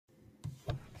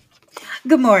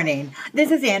Good morning.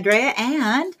 This is Andrea,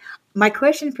 and my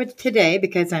question for today,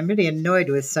 because I'm really annoyed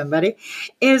with somebody,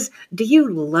 is do you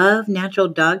love natural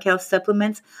dog health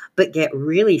supplements but get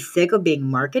really sick of being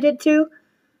marketed to?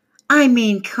 I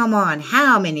mean, come on,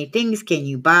 how many things can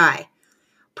you buy?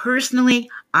 Personally,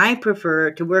 I prefer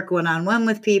to work one-on-one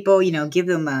with people, give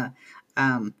them a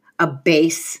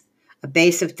base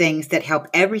of things that help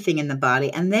everything in the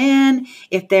body. And then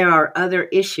if there are other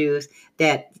issues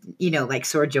that, like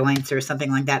sore joints or something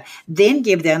like that, then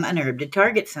give them an herb to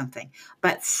target something.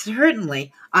 But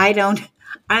certainly I don't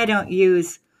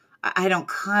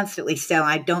constantly sell.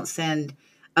 I don't send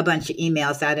a bunch of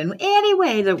emails out. And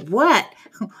anyway,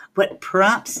 what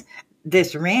prompts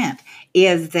this rant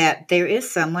is that there is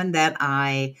someone that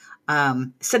I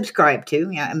subscribe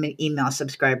to. Yeah, I'm an email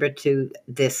subscriber to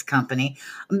this company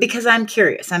because I'm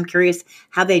curious. I'm curious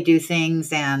how they do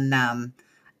things and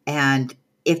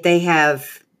if they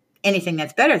have anything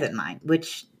that's better than mine,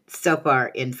 which so far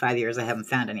in 5 years I haven't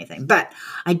found anything. But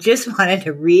I just wanted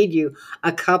to read you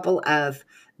a couple of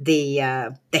the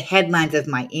headlines of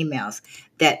my emails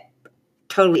that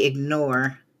totally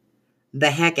ignore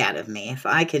the heck out of me if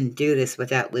I can do this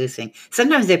without losing.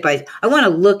 Sometimes if I want to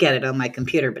look at it on my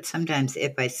computer, but sometimes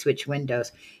if I switch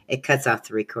windows, it cuts off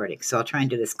the recording. So I'll try and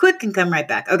do this quick and come right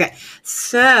back. Okay,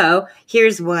 so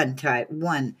here's one type.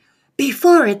 One,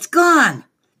 before it's gone.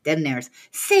 Then there's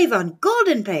save on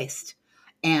golden paste.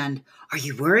 And are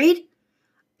you worried?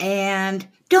 And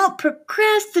don't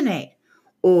procrastinate.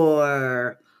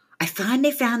 Or I finally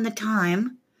found the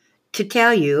time to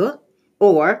tell you.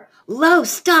 Or low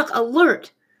stock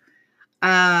alert.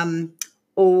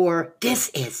 Or this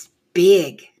is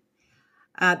big.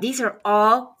 These are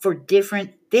all for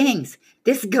different things.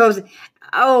 This goes,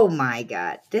 oh my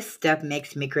God, this stuff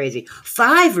makes me crazy.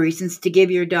 5 reasons to give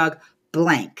your dog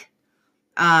blank.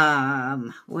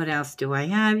 What else do I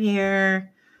have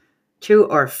here? True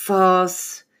or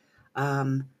false?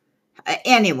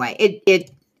 Anyway,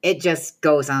 it just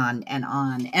goes on and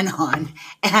on and on.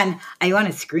 And I want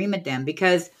to scream at them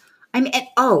because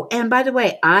and by the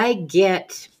way, I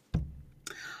get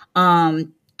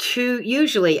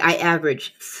usually I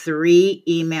average 3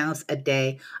 emails a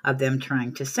day of them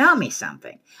trying to sell me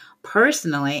something.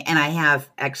 Personally, and I have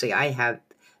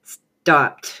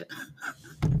stopped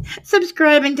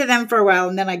subscribing to them for a while,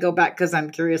 and then I go back because I'm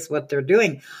curious what they're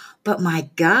doing. But my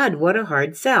God, what a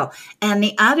hard sell. And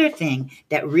the other thing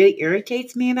that really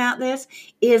irritates me about this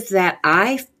is that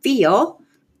I feel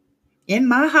in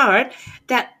my heart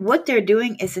that what they're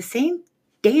doing is the same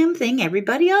damn thing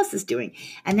everybody else is doing.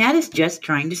 And that is just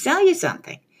trying to sell you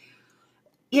something.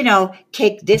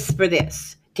 Take this for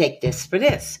this. Take this for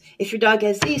this. If your dog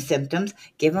has these symptoms,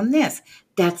 give them this.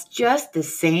 That's just the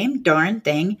same darn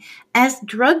thing as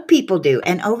drug people do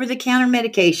and over-the-counter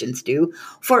medications do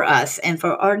for us and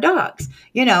for our dogs.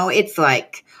 It's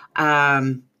like,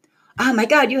 oh my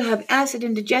God, you have acid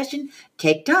indigestion?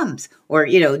 Take Tums. Or,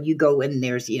 you go and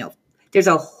there's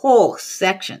a whole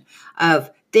section of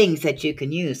things that you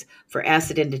can use for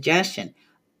acid indigestion.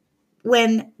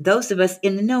 When those of us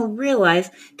in the know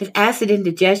realize that acid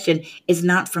indigestion is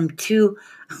not from too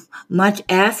much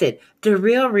acid. The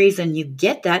real reason you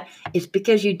get that is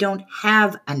because you don't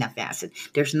have enough acid.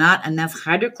 There's not enough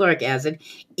hydrochloric acid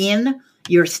in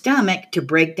your stomach to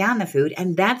break down the food,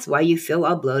 and that's why you feel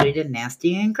all bloated and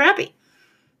nasty and crappy.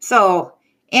 So,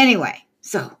 anyway,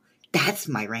 that's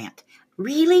my rant.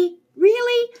 Really?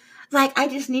 Really? Like, I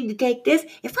just need to take this.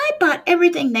 If I bought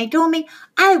everything they told me,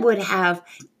 I would have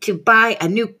to buy a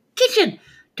new kitchen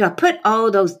to put all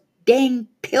those dang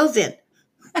pills in.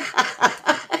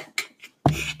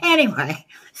 Anyway,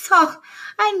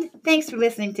 thanks for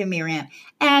listening to me rant.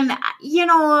 And,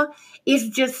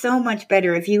 it's just so much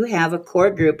better if you have a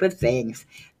core group of things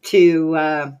to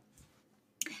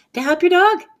help your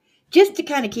dog. Just to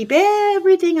kind of keep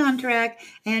everything on track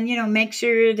and, make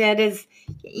sure that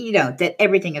that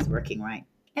everything is working right.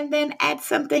 And then add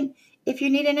something if you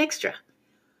need an extra.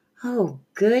 Oh,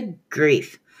 good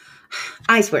grief.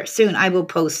 I swear, soon I will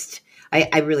post.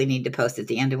 I really need to post at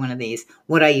the end of one of these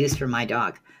what I use for my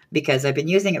dog because I've been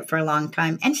using it for a long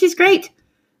time and she's great.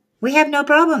 We have no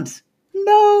problems.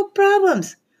 No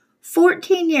problems.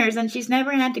 14 years and she's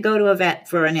never had to go to a vet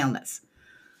for an illness.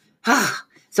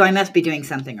 So I must be doing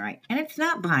something right. And it's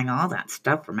not buying all that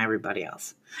stuff from everybody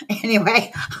else.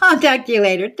 Anyway, I'll talk to you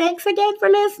later. Thanks again for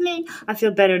listening. I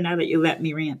feel better now that you let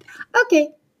me rant.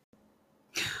 Okay.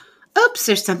 Oops,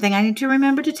 there's something I need to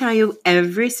remember to tell you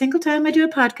every single time I do a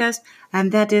podcast,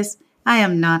 and that is I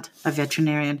am not a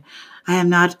veterinarian. I am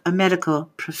not a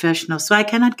medical professional, so I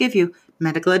cannot give you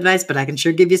medical advice, but I can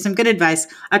sure give you some good advice.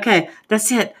 Okay,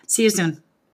 that's it. See you soon.